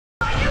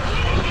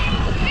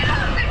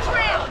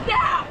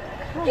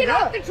Get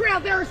off the trail.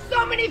 There are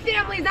so many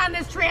families on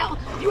this trail.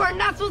 You are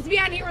not supposed to be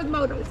on here with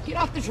motos. Get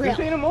off the trail. This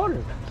ain't a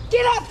motor.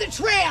 Get off the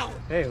trail.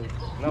 Hey,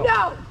 no.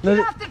 No, get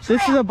off the trail.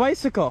 This is a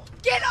bicycle.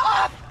 Get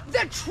off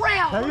the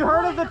trail. Have you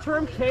heard of the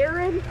term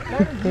Karen?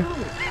 That is you.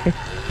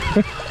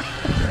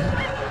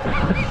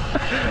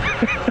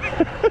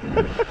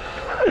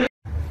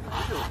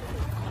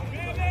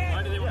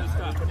 Why do they want to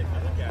stop? Look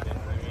at it.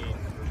 I mean,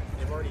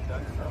 they've already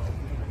done so.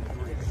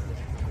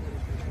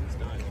 It's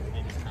done.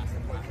 They just passed the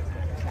class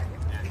tag.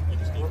 And you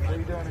just need to. What are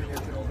you doing in here?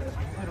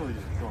 Literally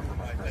just going for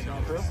my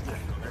going through? As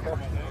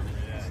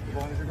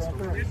long as you're going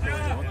through.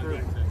 Going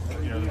through.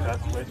 You know,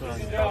 that's the way to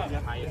stay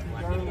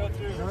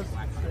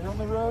on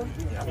the road.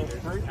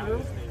 Straight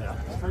through.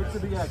 Straight to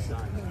the exit.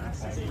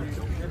 If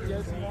you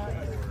guys do that,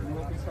 you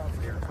won't be stopped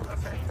here.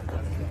 Okay.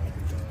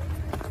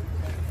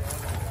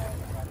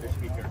 There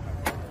should be here.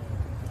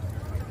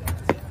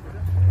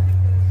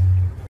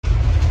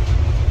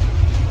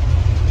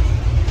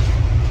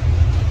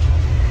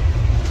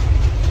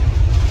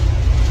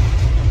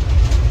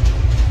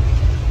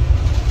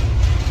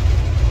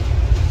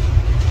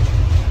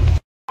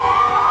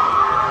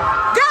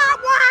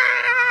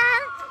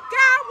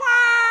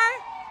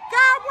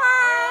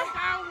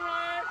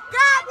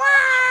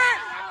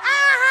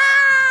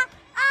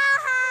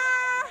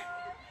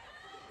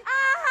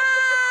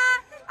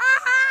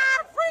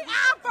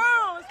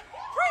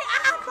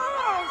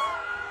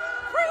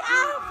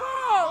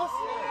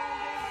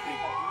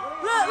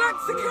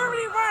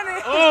 Security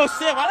running. Oh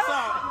shit, what's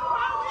up?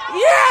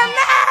 Yeah,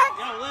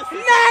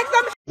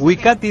 next. We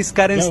got this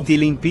Karen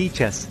stealing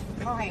peaches.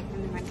 Okay.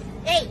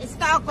 Hey,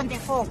 stop on the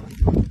phone.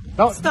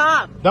 Don't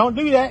Stop. Don't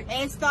do that.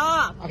 Hey,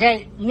 stop.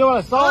 Okay, you know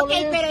what a song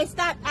Okay, is? pero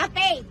stop.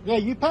 Okay. Yeah,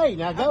 you pay.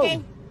 Now go.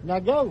 Okay. Now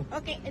go.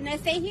 Okay, and I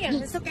stay here.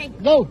 It's okay.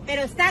 Go.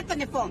 Pero stop on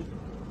the phone.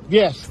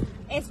 Yes.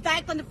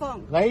 Stop on the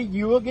phone. Lady,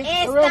 you will get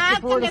arrested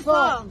Stop for on the the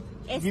assault.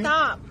 phone.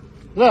 Stop.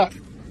 Look.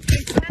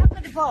 Stop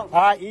on the phone.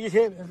 All right, you just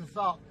hit me. It's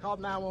assault. Call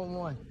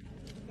 911.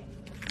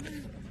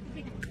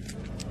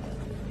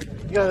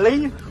 You gonna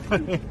leave? What are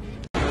you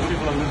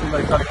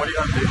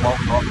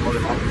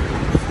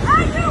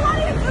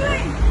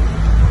doing?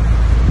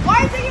 Why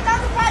are you not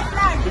the right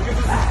flag?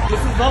 This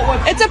is not what.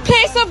 It's a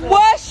place of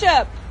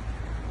worship.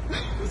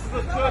 This is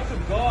the church of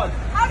God.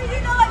 How did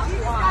you know what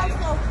Jesus Christ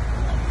spoke?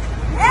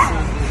 Yeah?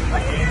 What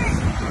are you doing?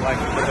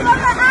 Like, You're from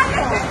the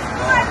African.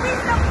 You might be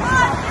the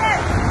blood.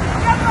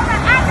 You're from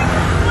the African.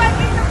 You might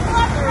be the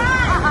blood.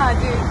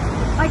 Dude.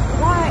 Like,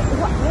 why?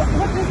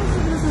 What business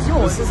is this? Is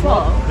yours as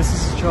well? This is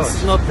church. This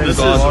is not This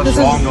God. is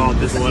wrong God.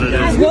 This is what it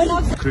is. You're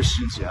not.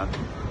 Christians here,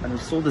 and we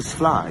saw this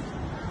flag,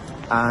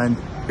 and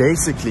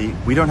basically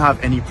we don't have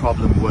any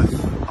problem with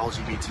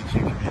LGBTQ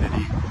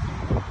community,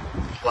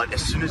 but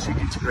as soon as you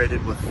integrate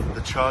it with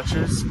the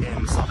churches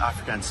in South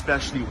Africa, and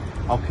especially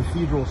our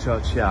cathedral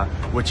church here,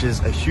 which is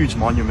a huge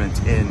monument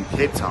in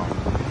Cape Town,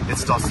 it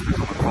starts to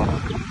become a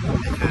problem,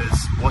 because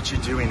what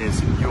you're doing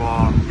is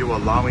you're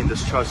allowing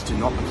this church to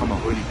not become a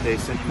holy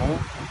place anymore.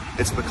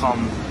 It's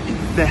become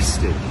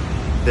infested.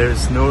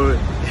 There's no,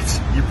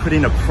 you're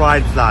putting a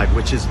pride flag,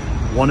 which is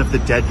one of the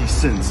deadly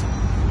sins,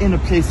 in a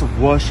place of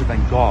worship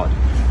and God.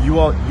 You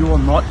are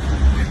not,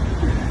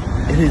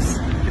 it is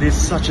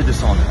such a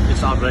dishonor.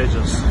 It's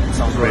outrageous. It's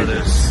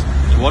outrageous.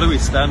 What do we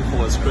stand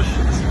for as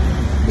Christians?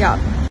 Yeah.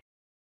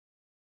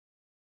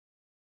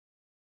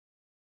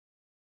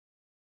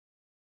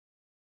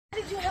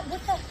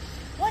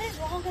 What is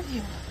wrong with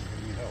you?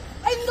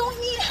 I don't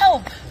need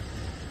help.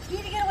 You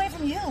need to get away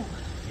from you.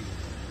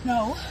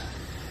 No.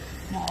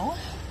 No.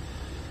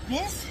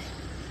 This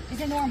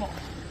isn't normal.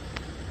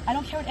 I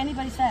don't care what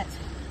anybody says.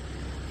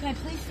 Can I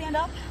please stand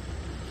up?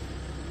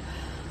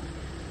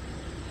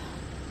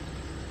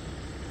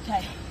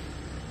 Okay.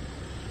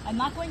 I'm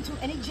not going to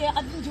any jail.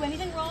 I didn't do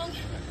anything wrong.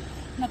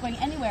 I'm not going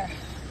anywhere.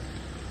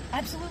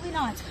 Absolutely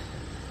not.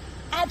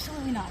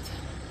 Absolutely not.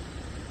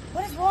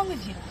 What is wrong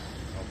with you?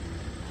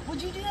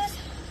 Would you do this?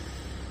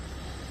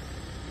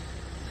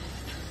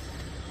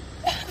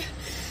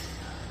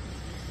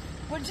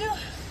 Would you?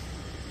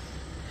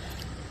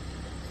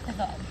 I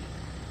thought.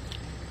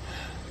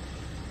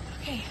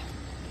 Okay.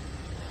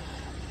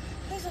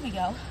 Please let me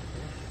go.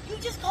 You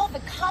just called the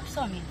cops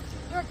on me.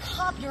 You're a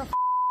cop. You're a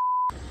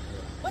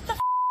What the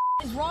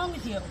is wrong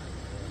with you?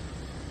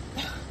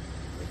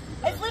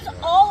 I've lived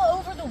all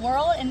over the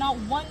world and not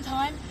one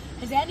time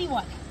has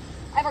anyone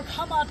ever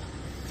come up,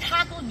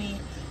 tackled me,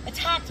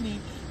 attacked me,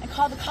 and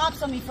called the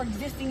cops on me for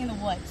existing in the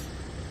woods.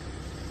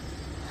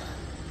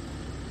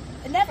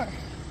 Never.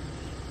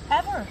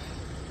 Ever.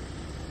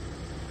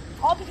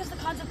 All because the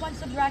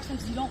consequences of your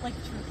actions, you don't like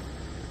the truth.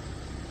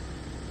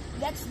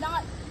 That's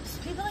not,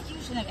 people like you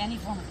shouldn't have any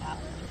form of power.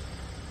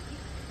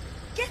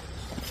 Get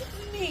off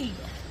of me.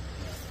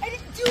 I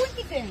didn't do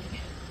anything.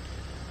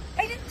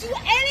 I didn't do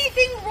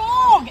anything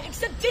wrong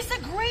except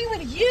disagree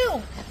with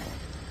you.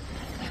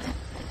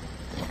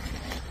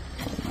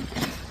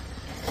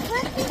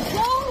 Let me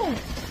go.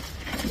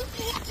 You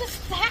can't just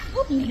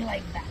tackle me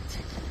like that.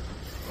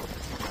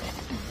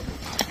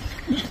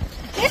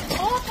 Get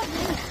off of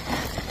me.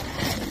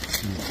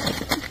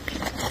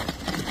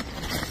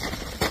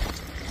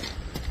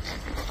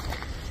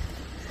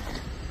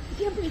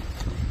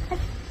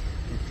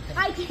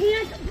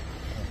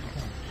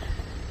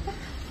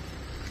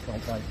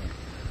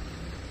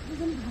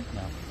 let me go.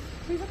 No.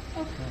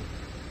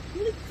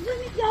 Please let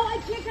me go. I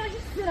can't. Can I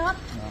just sit up?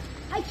 No.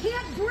 I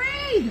can't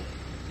breathe.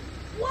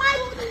 Why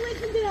won't you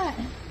listen to that?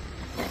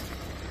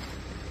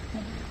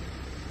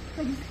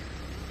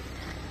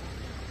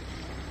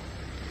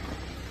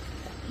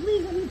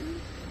 Please let me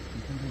breathe.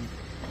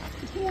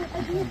 I can't. I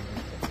can't.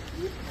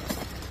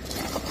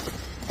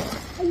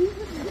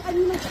 I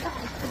need my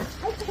side.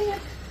 I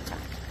can't.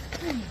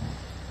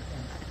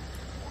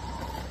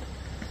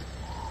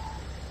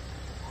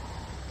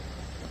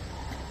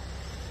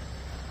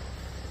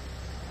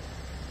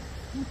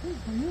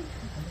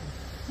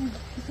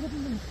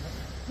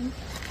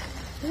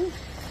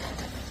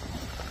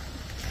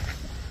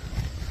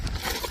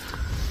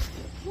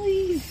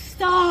 Please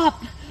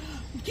stop.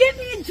 Get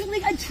me into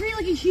like a tree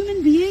like a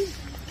human being.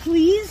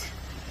 Please.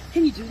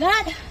 Can you do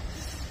that?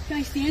 Can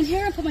I stand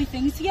here and put my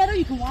things together?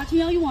 You can watch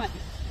me all you want.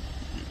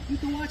 You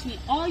can watch me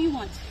all you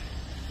want.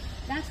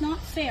 That's not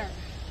fair.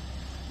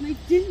 And I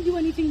didn't do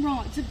anything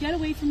wrong to get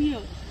away from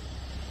you.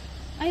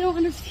 I don't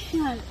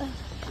understand. And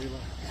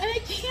I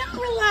can't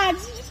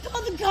relax. You just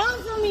called the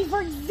cops on me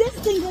for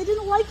existing. I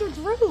didn't like your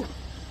truth.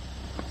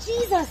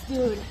 Jesus,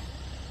 dude.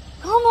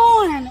 Come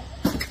on.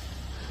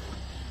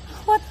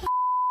 What the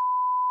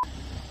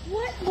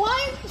What? Why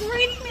are you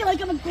treating me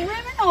like I'm a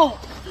criminal?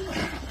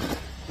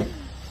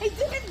 I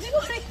didn't do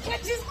anything. I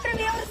just want to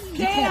be able to stand.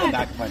 Pull them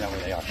back and find out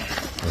where they are.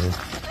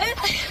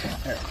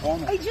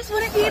 I just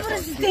want to be able to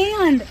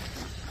stand.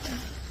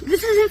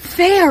 This isn't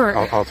fair.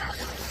 I'll talk.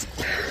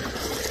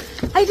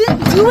 I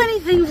didn't do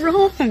anything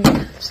wrong. I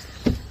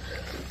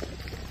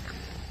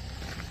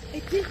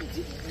didn't do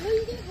anything. Where are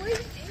you taking me?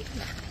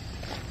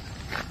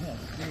 Yeah,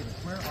 David,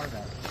 where are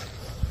they?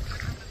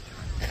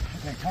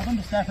 Okay, tell them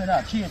to step it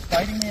up. She is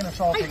fighting me and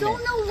assaulting me. I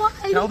don't know what.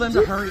 Tell them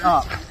to hurry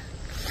up.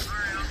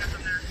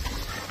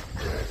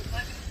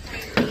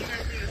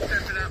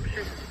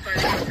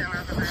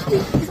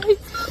 I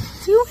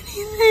didn't do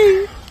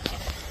anything.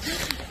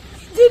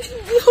 I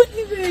didn't do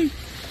anything.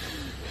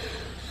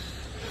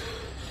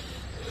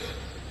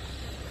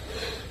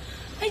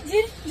 I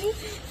didn't do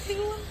anything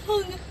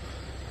wrong.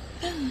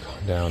 Calm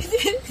down. I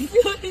didn't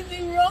do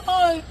anything wrong.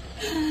 I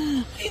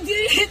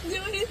didn't do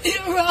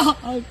anything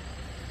wrong.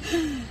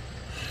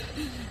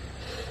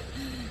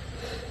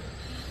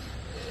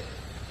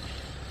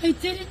 I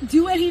didn't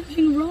do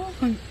anything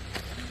wrong.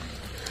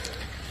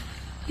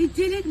 I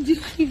didn't do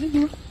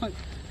anything wrong.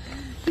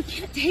 You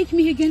can't take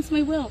me against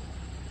my will.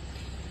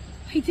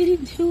 I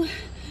didn't do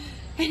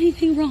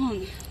anything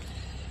wrong.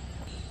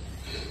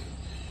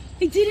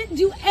 I didn't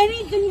do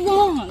anything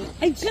wrong.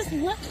 I just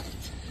left.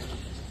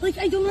 Like,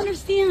 I don't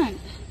understand.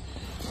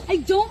 I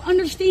don't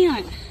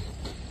understand.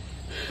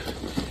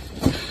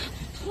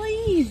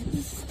 Please,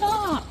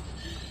 stop.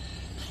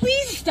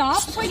 Please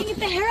stop so I can get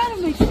the hair out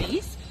of my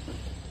face.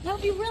 That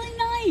would be really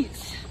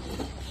nice.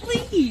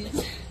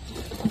 Please.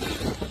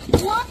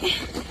 Why?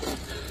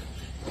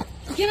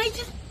 Can I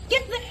just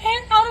get the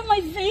hair out of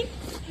my face?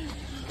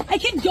 I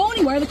can't go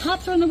anywhere. The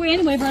cops are on their way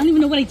anyway, but I don't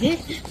even know what I did.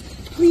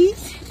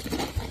 Please.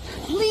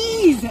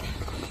 Please.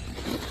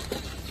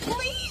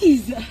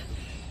 Please.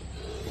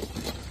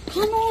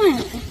 Come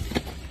on.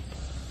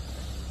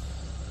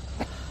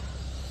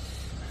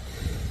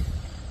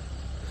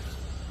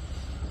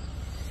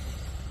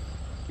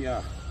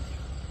 Yeah.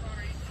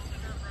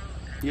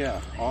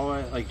 Yeah. All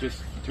I like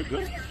just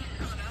good.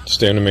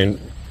 Stay in the main.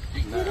 I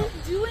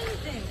didn't do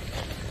anything.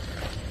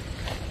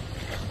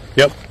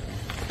 Yep.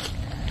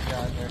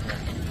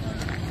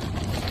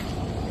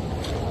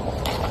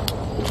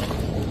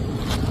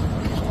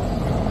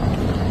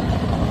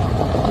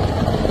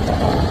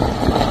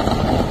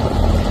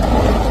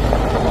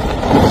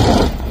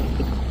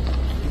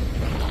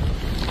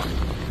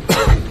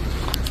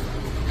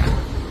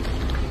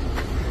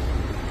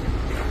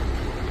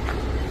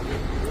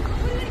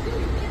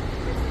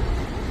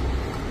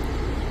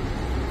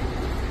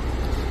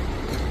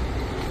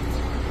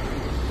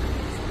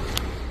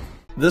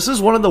 This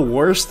is one of the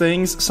worst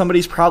things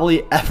somebody's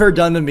probably ever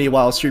done to me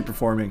while street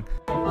performing.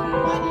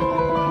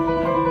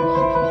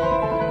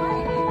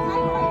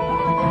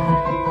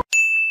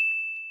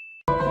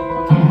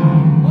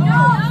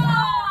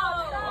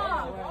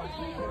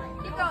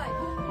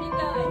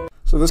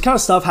 So this kind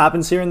of stuff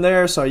happens here and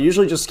there, so I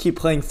usually just keep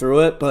playing through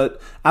it, but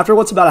after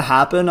what's about to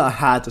happen, I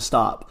had to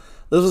stop.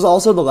 This was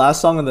also the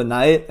last song of the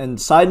night, and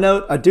side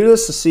note, I do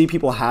this to see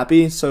people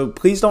happy, so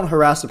please don't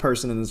harass the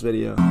person in this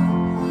video.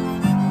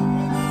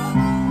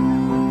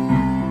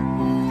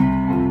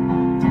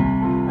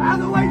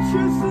 And the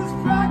waitress is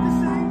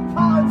practicing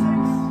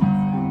politics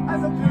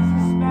as a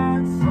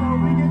businessman, so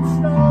we get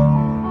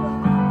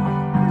stoned.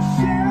 And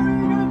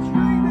sharing a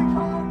drink they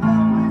call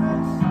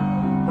loneliness,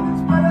 but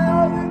it's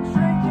better than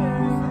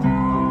drinking.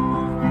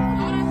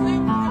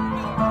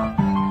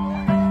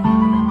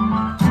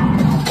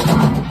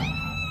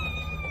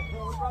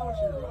 What's wrong with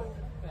you, bro? What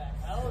the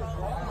hell is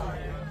wrong?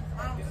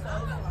 I'm so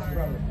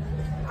sorry.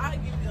 I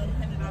give you a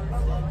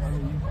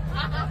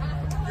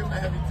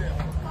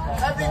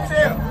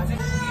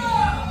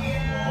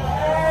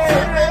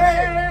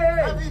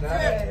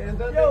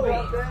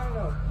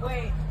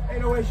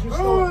Ain't no way she's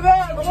Ooh,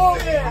 that! Come on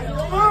in!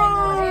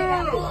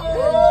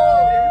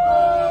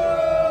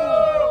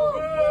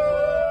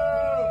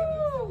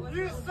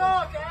 You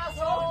suck,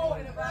 asshole!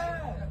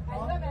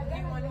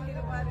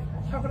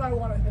 How could I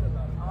want to hit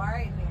about it?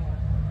 Alright, man.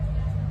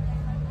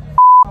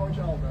 How would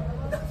y'all, bro?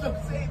 That's what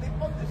I'm saying. They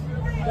fucked this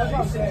shit. That's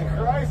what I'm saying.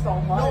 Christ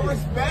almighty. No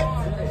respect.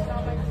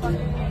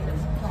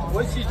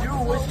 What'd she do?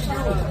 What'd she do?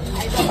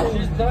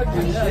 She's dug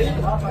your shit.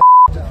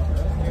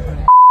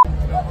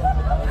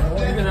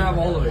 You can have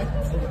all of it.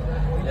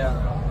 Yeah.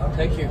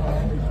 Thank you.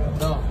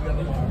 No.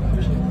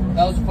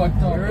 That was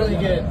fucked up. You're really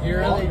good. You're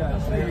really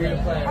good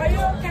player. Are you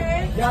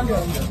okay? Yeah, I'm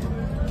good.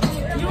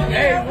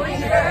 Hey, what do you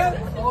have?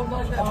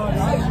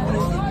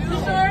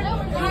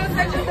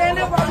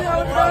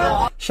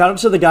 Shout out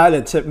to the guy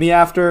that tipped me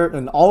after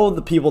and all of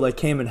the people that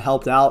came and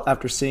helped out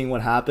after seeing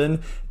what happened.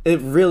 It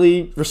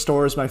really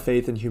restores my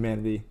faith in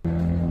humanity.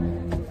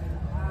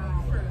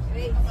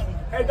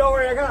 Hey, don't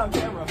worry, I got it on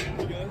camera.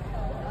 You good?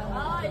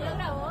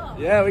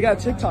 Yeah, we got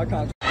TikTok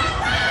content.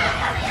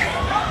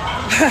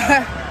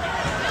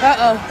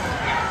 Uh-oh.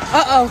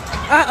 Uh-oh.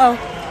 Uh-oh.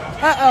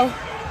 Uh-oh.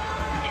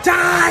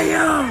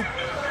 Damn!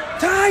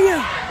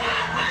 Damn!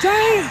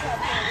 Damn!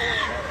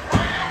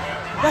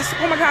 That's,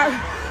 oh my God.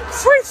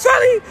 Free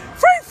Philly!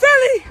 Free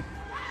Philly!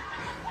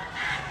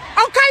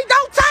 Okay,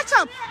 don't touch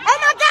him! Oh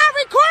my God,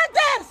 record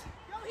this!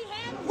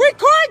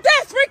 Record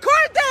this!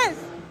 Record this!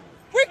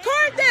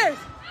 Record this!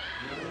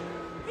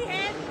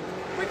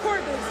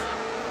 Record this!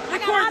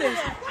 Record this!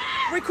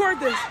 Record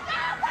this!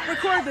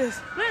 Record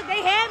this! Look,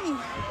 they had me.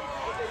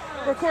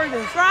 Record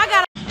this! Bro, I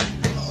got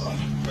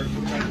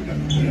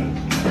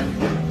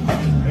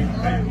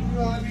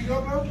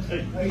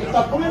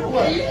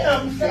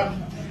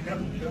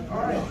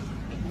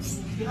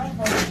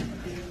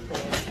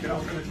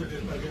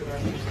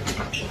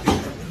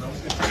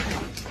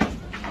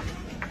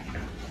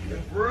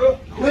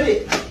Quit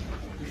it!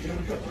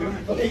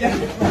 Okay, yeah.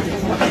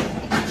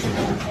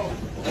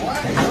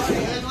 Alright,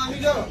 let me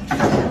go.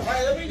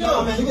 Alright, let me go.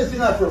 No, man, you can see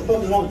that for a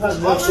fucking long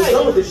time. What's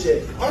wrong with this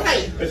shit?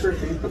 Alright.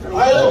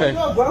 Alright, let me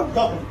go, bro.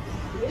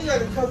 You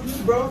gotta cuff me,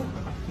 bro.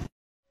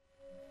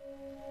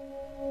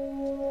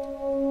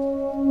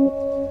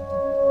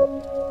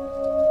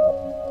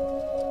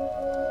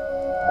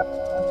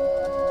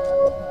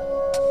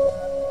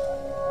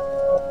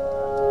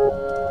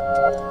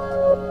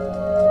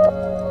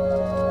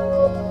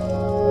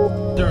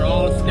 They're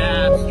all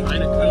scabs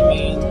trying to come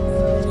in, do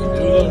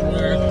the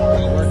work,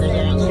 the workers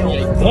are on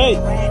strike. Hey!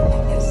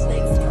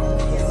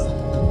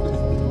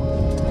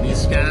 These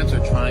scabs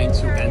are trying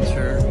to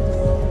enter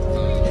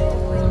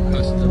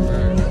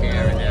customer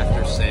care and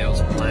after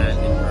sales plant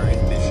in Murray,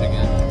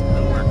 Michigan.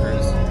 The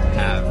workers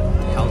have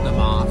held them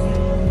off.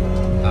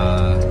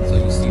 So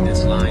you see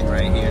this line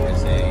right here,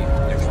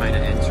 they're trying to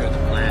enter the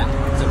plant.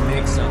 It's a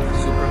mix of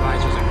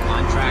supervisors and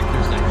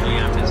contractors that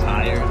GM has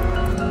hired.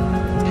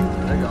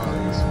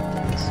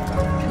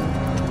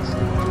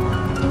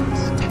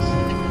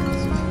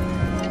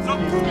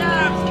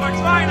 We're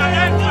trying to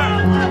enter!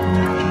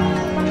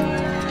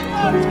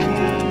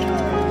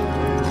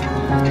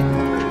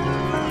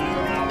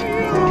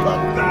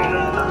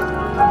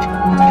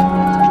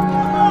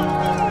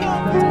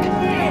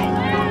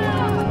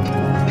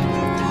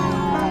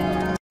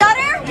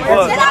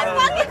 Did I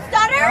fucking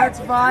stutter? That's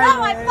fine. No,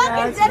 I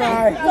fucking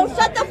didn't. So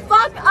shut the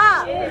fuck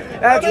up.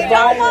 That's You fine.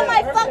 don't want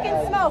my fucking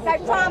smoke, I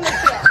promise you.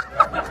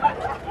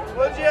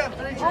 What'd you have?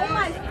 Oh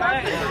my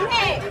fucking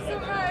hey.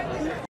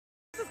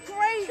 This is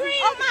crazy.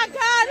 Oh my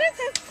God, this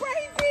is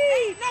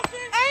crazy.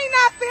 Ain't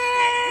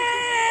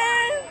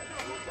nothing.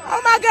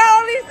 Oh my God,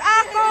 all these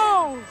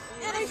iPhones.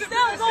 And it's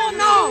still going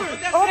on.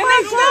 Oh my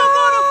God.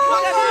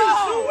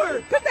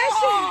 Put that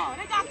shit.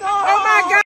 Oh my God.